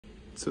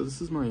So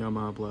this is my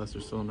Yamaha blaster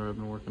cylinder I've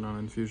been working on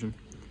in Fusion.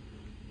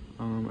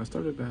 I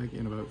started back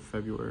in about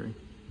February.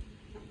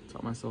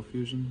 Taught myself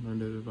Fusion,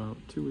 learned it in about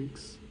 2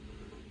 weeks,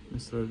 and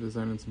started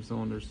designing some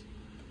cylinders.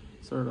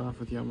 Started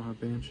off with Yamaha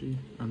Banshee,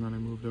 and then I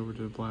moved over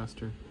to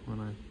Blaster when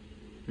I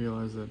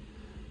realized that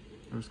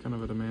there was kind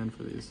of a demand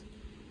for these.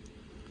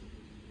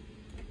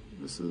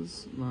 This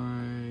is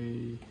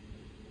my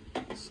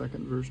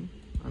second version,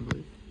 I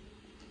believe.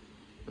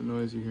 The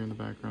noise you hear in the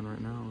background right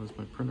now is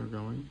my printer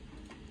going,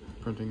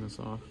 printing this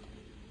off.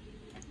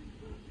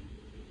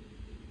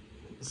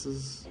 This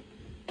is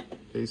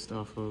based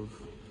off of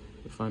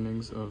the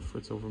findings of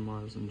Fritz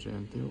Overmars and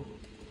Jan Thiel.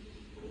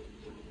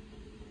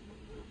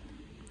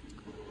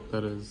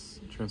 That is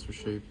transfer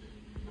shape,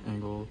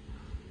 angle,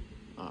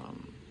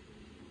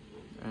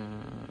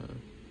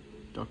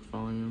 duct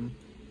volume,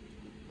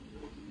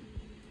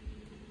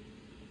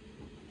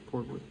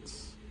 port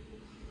widths.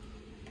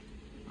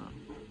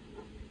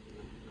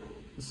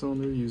 The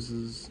cylinder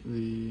uses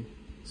the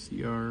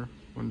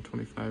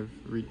CR125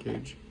 reed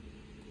gauge,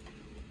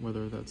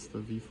 whether that's the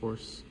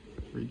V-Force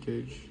reed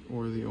gauge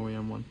or the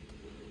OEM one.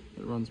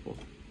 It runs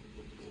both.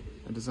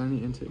 I designed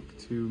the intake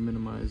to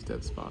minimize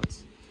dead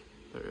spots.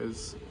 There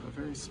is a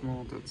very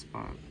small dead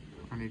spot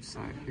on each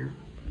side here.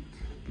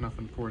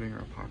 Nothing porting or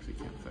epoxy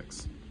can't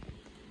fix.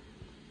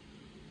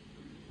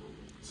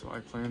 So I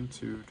plan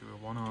to do a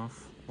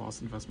one-off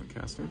lost investment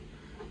casting,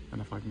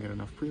 and if I can get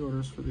enough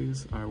pre-orders for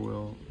these, I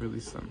will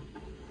release them.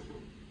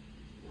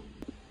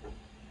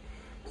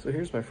 So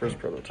here's my first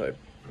prototype.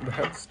 The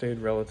head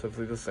stayed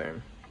relatively the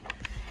same.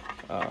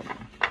 So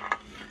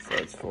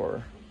it's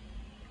for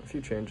a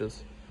few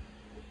changes.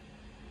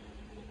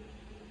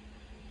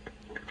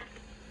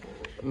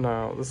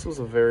 Now, this was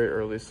a very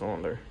early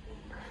cylinder.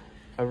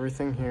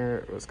 Everything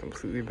here was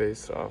completely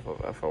based off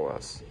of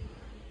FOS.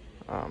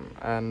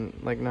 And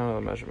like none of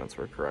the measurements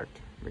were correct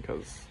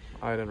because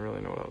I didn't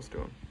really know what I was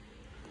doing.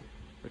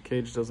 The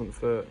cage doesn't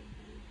fit,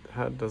 the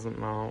head doesn't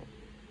mount,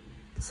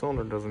 the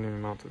cylinder doesn't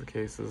even mount to the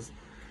cases,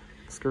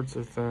 the skirts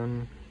are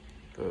thin,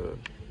 the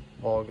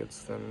ball gets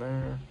thin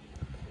there.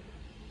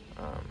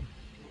 Yeah,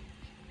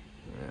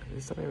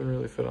 these don't even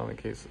really fit on the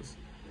cases.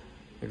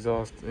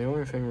 Exhaust, the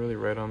only thing really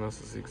right on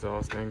this is the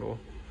exhaust angle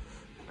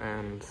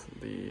and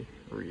the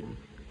reed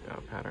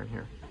pattern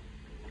here.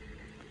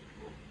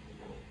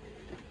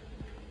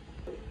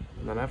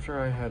 And then after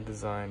I had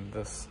designed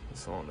this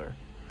cylinder,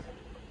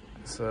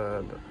 I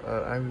said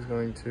I was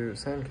going to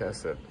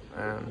sandcast it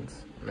and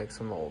make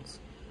some molds.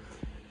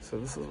 So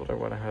this is what I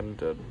went ahead and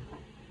did.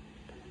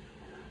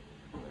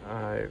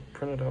 I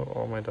printed out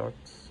all my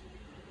ducts,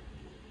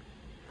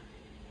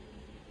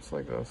 just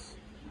like this,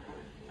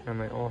 and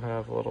they all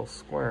have a little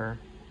square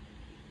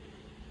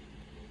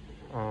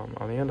on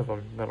the end of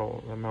them that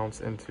mounts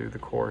into the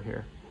core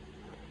here.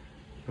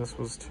 This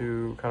was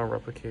to kind of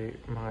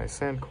replicate my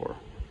sand core.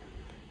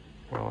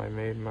 Well, I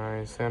made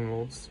my sand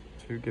molds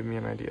to give me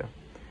an idea,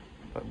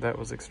 but that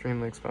was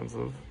extremely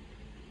expensive.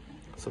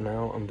 So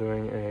now I'm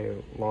doing a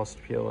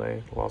lost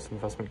PLA, lost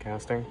investment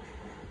casting.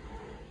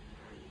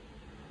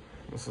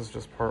 This is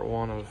just part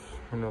one of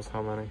who knows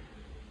how many.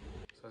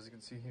 So as you can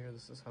see here,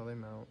 this is how they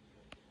mount.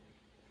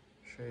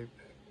 Shape.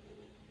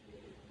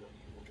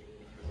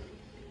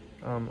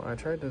 I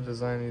tried to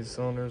design these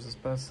cylinders as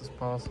best as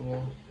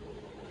possible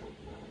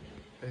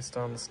based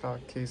on the stock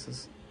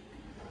cases,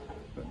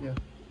 but yeah.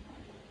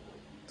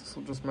 This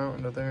will just mount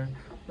into there.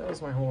 That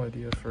was my whole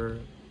idea for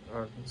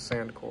our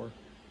sand core.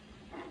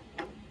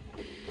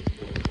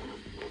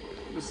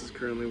 This is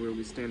currently where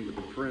we stand with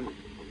the print.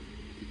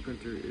 The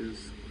printer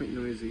is quite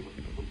noisy.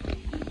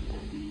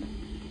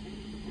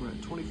 We're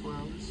at 24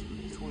 hours,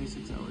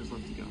 26 hours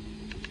left to go.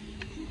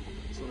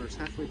 So it's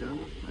halfway done.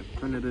 I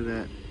printed it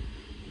at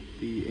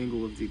the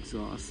angle of the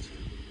exhaust.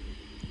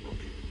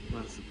 A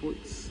lot of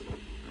supports.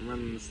 I'm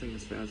running this thing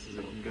as fast as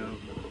it can go.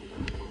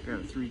 Got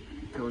a 3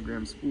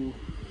 kilogram spool.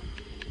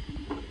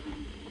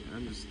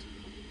 I'm just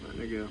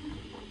letting it go.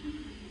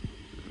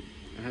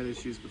 I had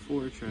issues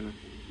before trying to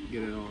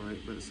get it all right,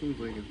 but it seems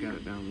like I've got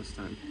it down this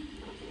time.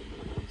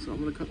 So I'm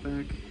gonna cut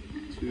back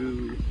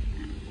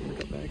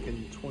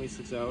in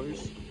 26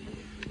 hours.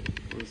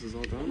 When this is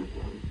all done,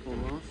 pull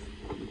them off,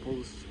 and pull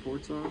the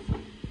supports off,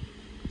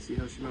 and see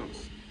how she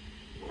mounts.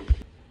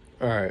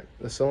 Alright,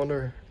 the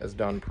cylinder is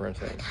done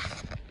printing.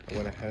 I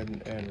went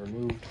ahead and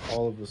removed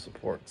all of the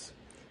supports.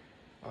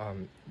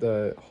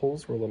 The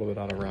holes were a little bit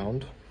out of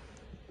round,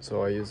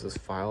 so I used this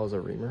file as a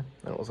reamer,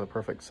 and it was a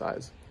perfect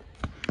size.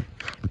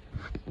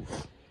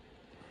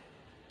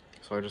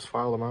 So I just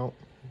filed them out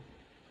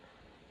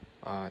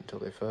until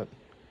they fit,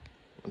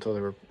 until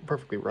they were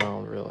perfectly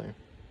round, really.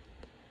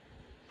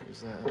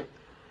 Use that.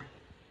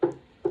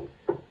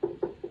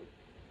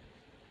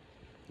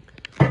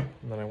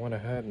 And then I went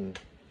ahead and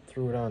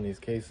threw it on these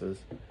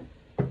cases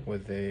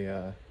with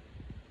a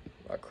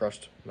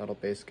crushed metal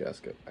base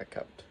gasket I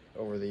kept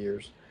over the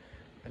years.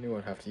 I knew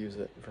I'd have to use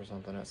it for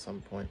something at some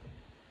point.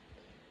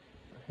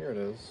 Here it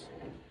is.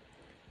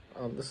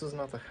 This is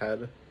not the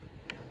head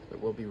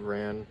that will be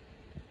ran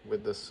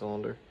with this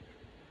cylinder.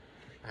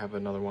 I have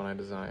another one I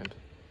designed.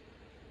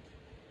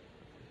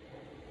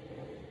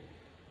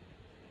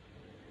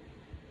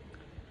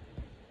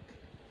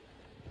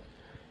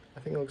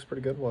 think it looks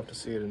pretty good. We'll have to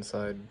see it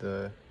inside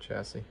the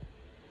chassis.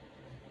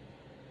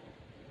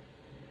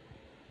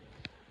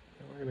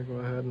 We're gonna go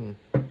ahead and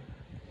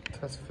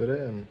test fit it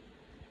and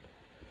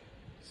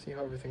see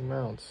how everything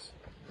mounts.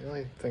 The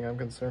only thing I'm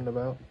concerned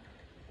about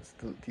is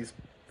these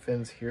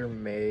fins here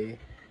may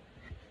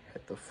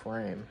hit the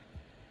frame.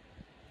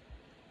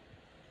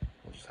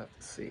 We'll just have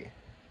to see.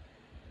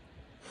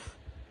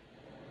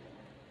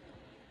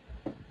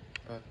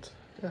 But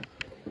yeah,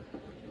 I'm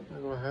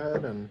gonna go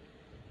ahead and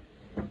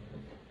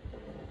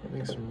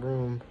make some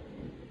room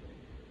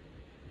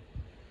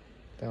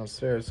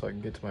downstairs so I can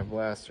get to my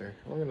blaster.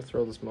 I'm gonna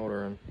throw this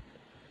motor in,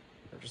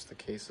 or just the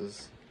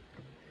cases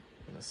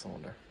in the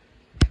cylinder.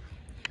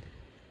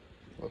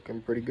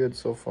 Looking pretty good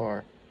so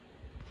far.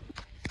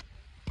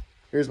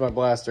 Here's my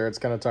blaster. It's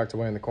kind of tucked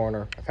away in the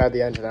corner. I've had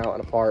the engine out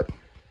and apart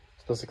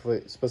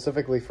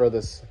specifically for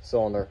this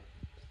cylinder,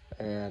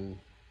 and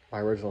my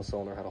original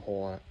cylinder had a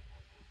hole in it.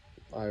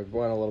 I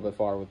went a little bit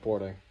far with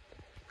porting.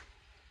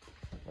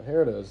 But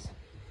here it is,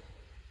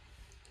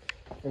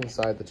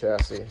 inside the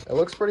chassis. It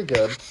looks pretty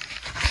good.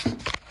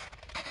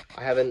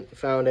 I haven't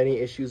found any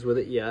issues with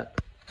it yet.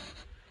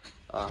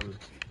 I'm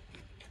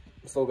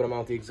still gonna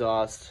mount the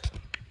exhaust.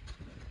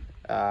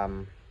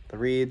 The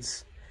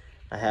reeds,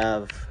 I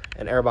have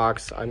an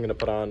airbox I'm gonna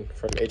put on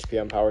from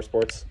HPM Power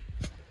Sports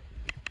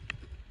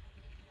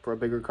for a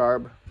bigger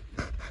carb.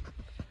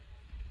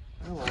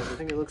 Otherwise, I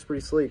think it looks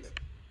pretty sleek.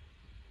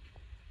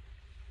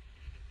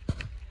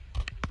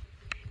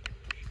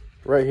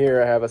 Right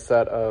here I have a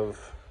set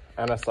of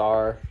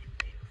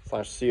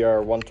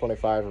NSR/CR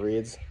 125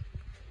 reeds.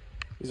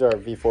 These are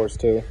V-Force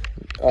too.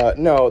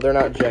 No, they're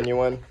not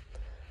genuine.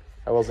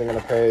 I wasn't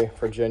gonna pay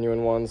for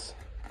genuine ones.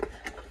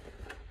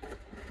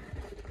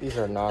 These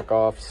are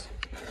knockoffs.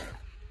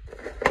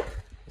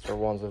 These are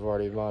ones I've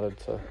already modded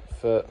to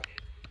fit.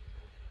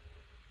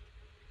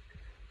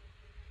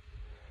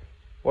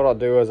 What I'll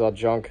do is I'll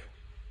junk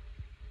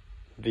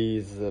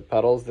these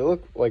pedals. They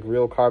look like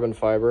real carbon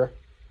fiber,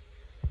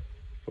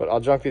 but I'll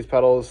junk these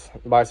pedals,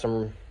 buy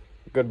some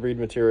good reed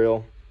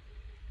material,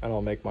 and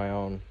I'll make my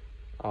own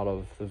out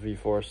of the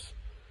V-Force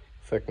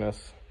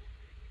thickness.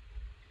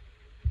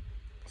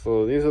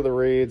 So these are the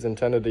reeds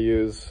intended to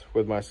use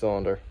with my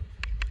cylinder.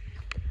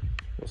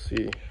 We'll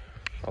see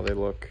how they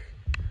look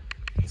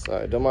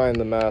inside. Don't mind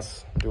the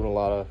mess. I'm doing a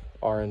lot of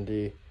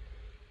R&D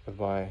with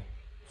my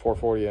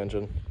 440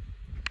 engine.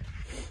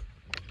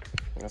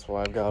 That's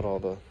why I've got all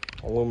the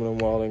aluminum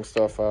welding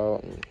stuff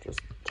out and just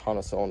a ton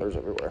of cylinders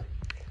everywhere.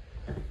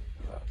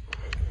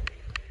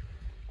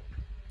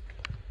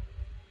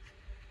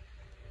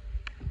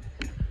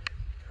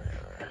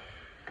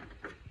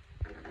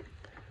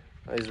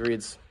 These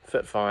reeds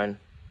fit fine.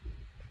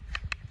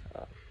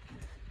 I'm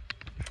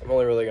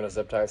only really going to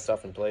zip tie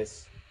stuff in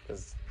place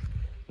because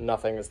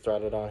nothing is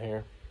threaded on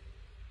here.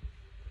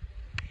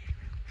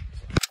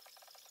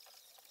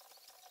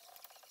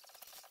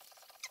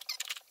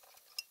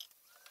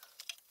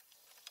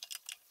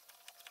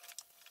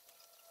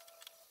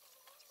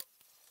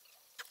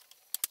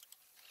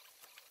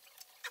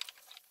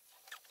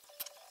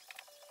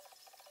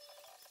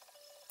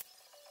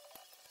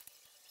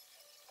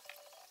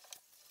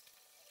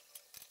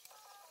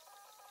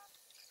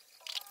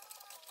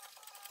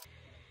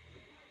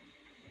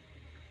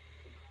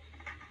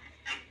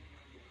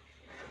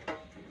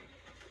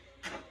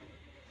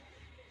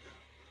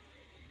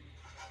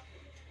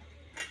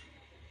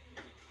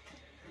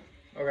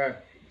 Okay,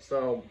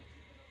 so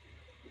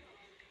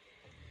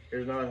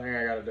here's another thing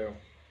I gotta do.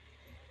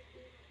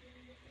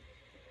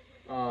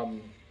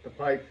 The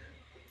pipe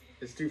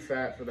is too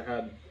fat for the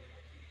head.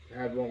 The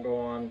head won't go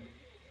on.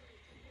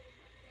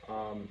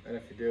 And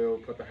if you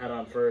do, put the head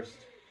on first,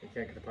 you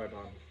can't get the pipe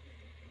on.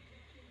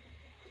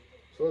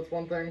 So that's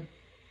one thing.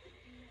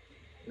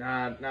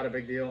 Not a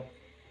big deal.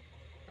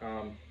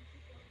 I'll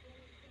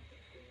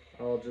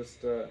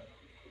just,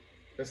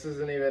 this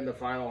isn't even the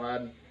final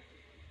head.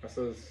 This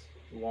is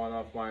one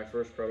of my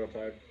first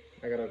prototype.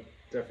 I got a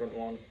different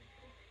one,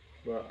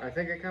 but I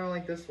think I kind of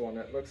like this one.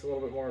 It looks a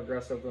little bit more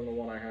aggressive than the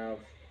one I have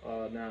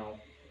now.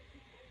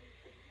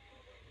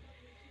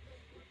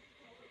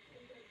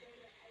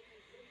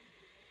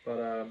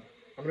 But I'm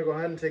gonna go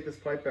ahead and take this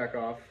pipe back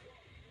off.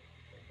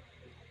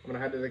 I'm gonna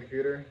head to the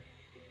computer,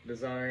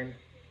 design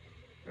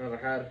another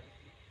head,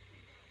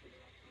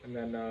 and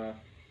then I'm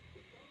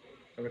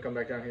gonna come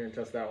back down here and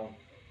test that one.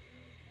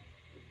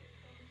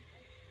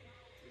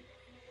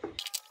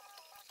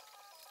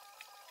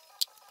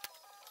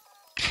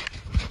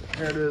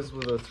 Here it is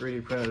with a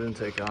 3D printed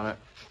intake on it.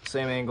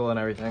 Same angle and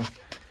everything.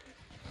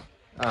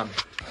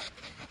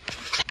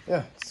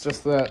 Yeah, it's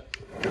just that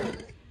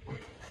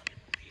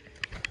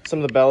some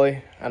of the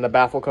belly and the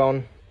baffle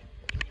cone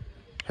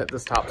hit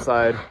this top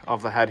side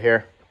of the head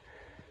here.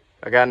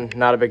 Again,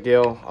 not a big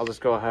deal. I'll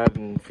just go ahead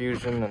and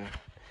fusion and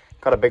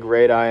cut a big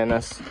radii in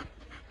this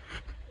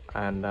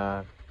and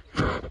go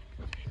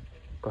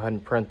ahead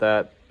and print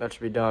that. That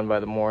should be done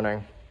by the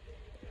morning.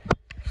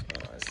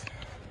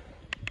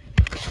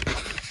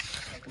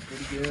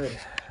 Pretty good.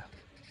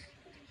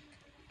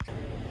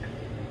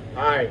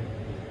 Hi.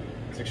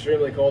 It's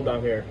extremely cold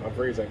down here. I'm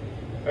freezing.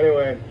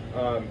 Anyway,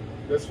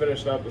 this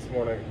finished up this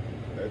morning.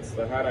 It's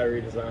the head I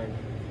redesigned.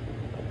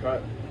 I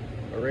cut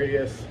a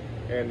radius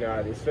and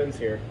these fins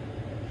here.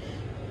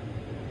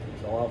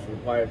 It's all out for the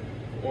pipe.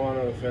 One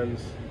of the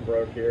fins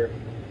broke here.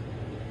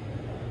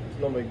 It's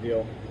no big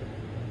deal.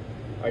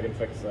 I can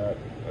fix that.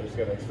 I just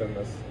gotta extend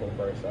this whole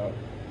brace out.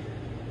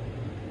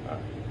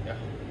 Yeah.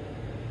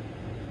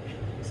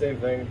 Same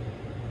thing.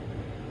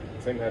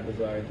 Same head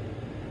design.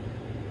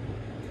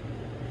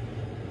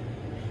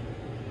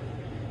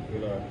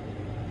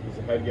 There's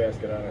a head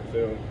gasket on it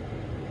too.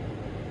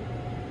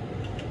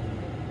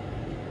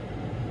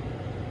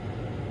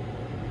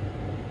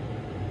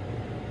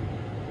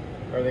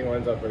 Everything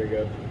lines up pretty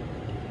good.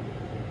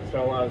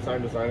 Spent a lot of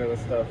time designing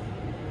this stuff.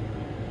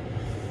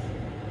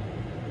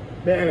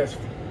 Man, it's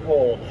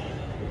cold.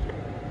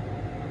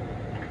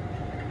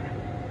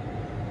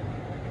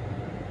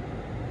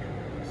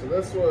 So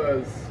this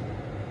was,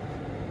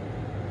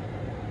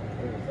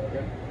 wait a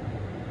second.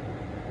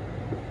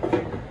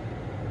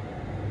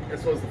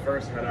 This was the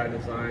first head I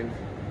designed.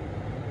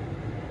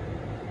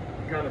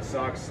 Kind of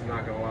sucks,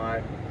 not gonna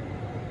lie.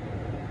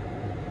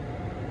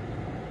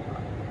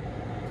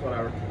 It's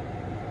whatever.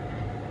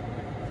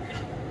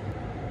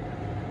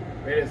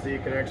 Made it so you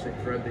can actually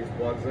thread these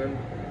plugs in.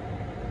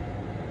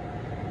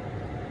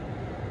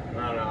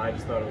 I don't know, I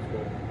just thought it was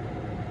cool.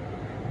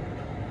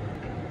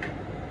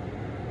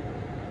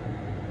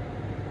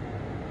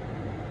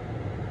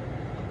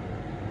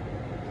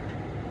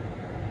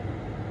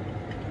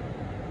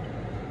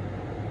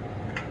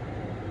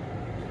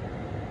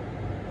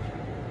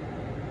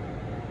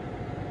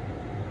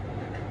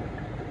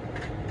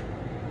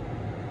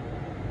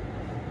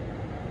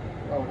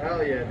 Oh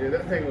hell yeah, dude,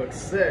 that thing looks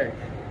sick.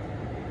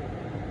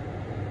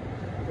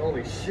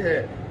 Holy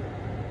shit.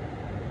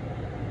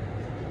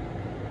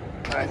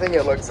 I think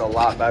it looks a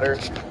lot better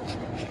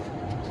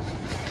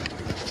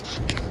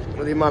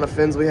with the amount of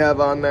fins we have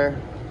on there.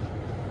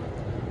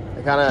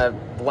 It kind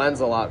of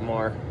blends a lot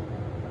more.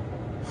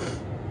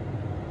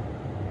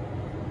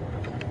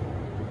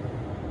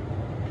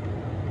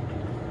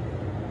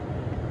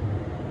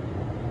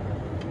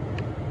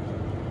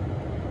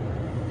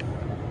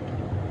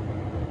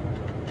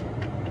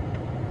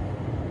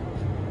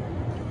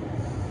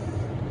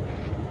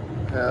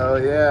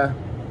 Hell yeah,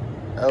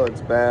 that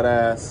looks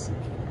badass.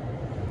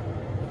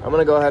 I'm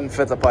gonna go ahead and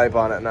fit the pipe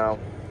on it now.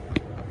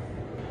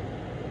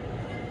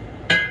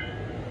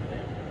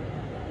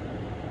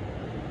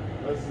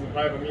 This is the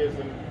pipe I'm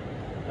using,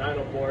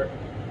 dyno port.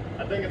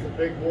 I think it's a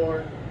big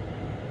bore.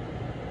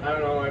 I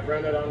don't know, I've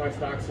run it on my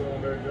stock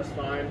cylinder just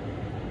fine.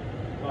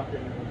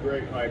 Fucking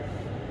great pipe.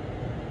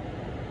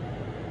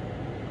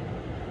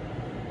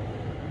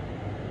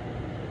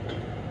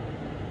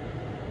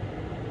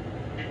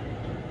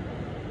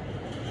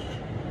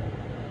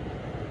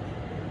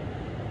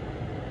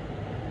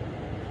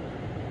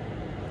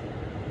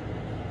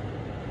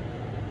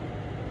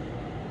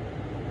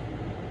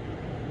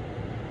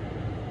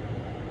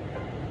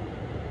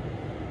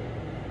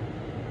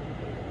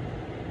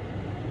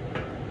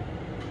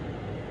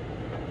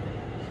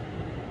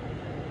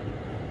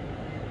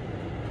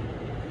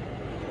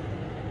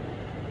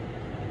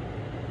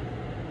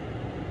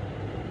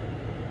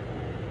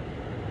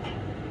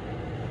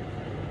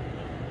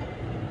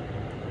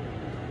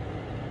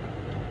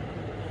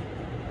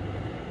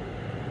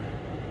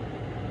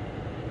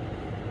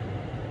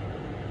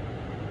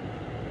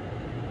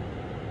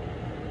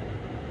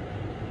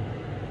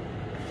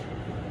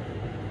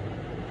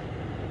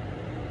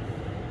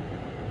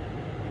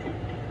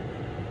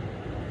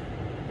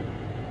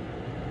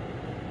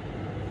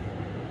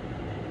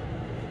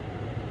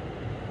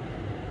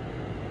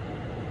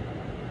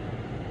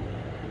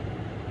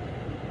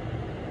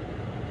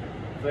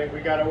 I think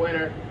we got a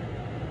winner.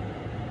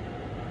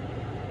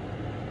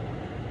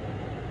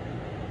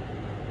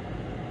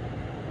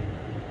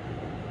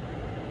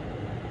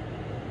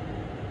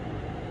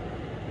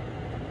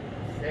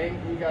 I think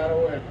we got a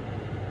winner.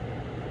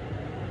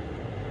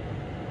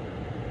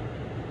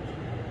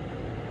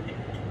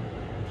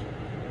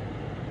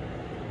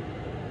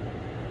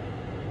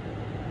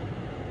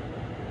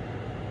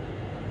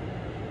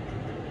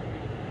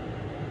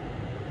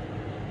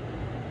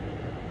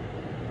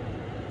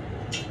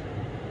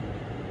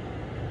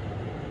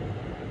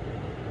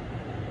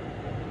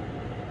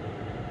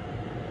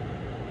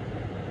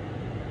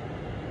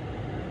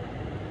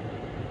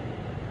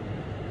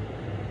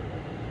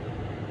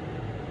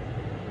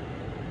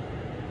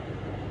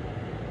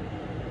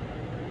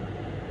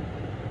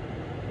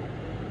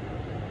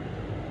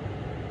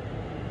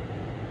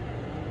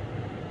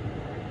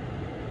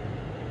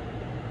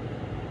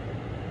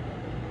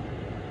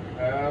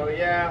 Hell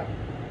yeah.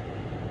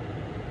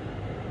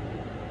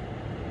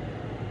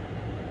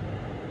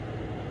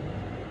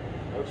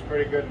 Looks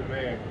pretty good to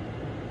me.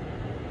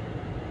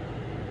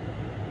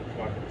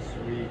 Fucking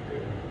sweet,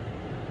 dude.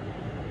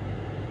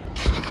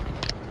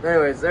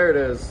 Anyways, there it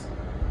is.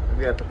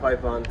 We got the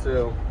pipe on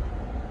too.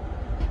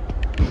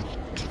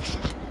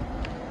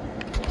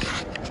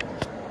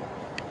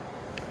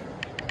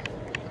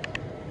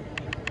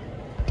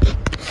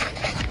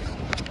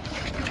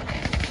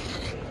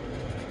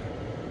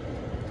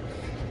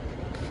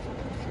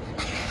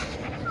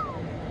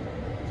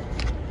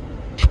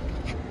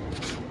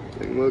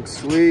 Everything looks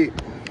sweet.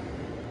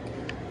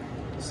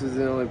 This is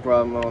the only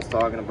problem I was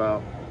talking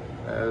about,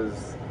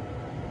 as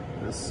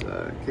this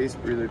case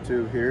breather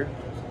tube here.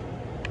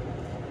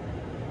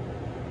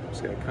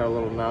 Just gonna cut a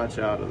little notch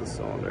out of the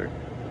cylinder,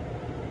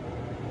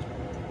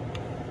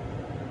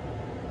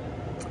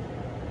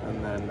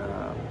 and then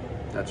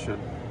that should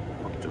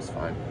work just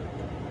fine.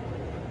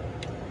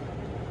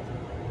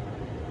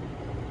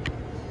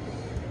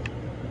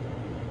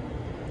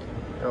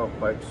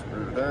 Pipe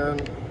screwed in.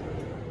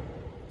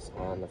 It's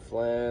on the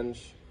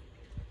flange.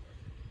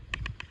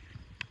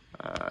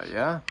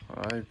 Yeah,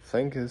 I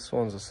think this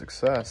one's a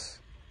success.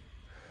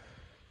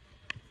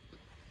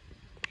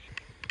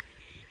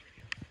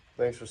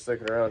 Thanks for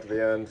sticking around to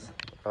the end.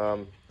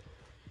 I'm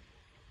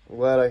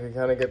glad I can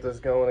kind of get this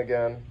going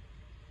again.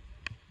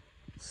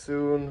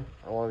 Soon,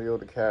 I want to be able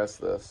to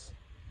cast this.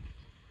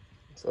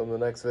 So in the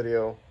next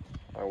video,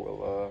 I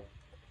will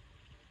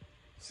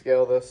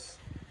scale this.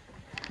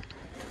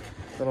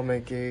 That'll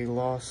make a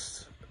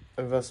lost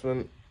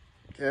investment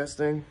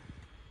casting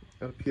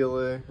out of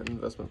PLA and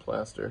investment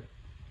plaster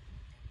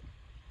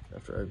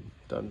after I'm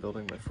done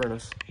building my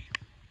furnace.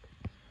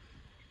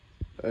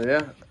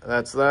 Yeah,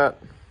 that's that.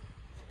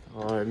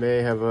 I may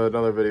have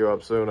another video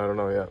up soon, I don't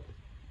know yet.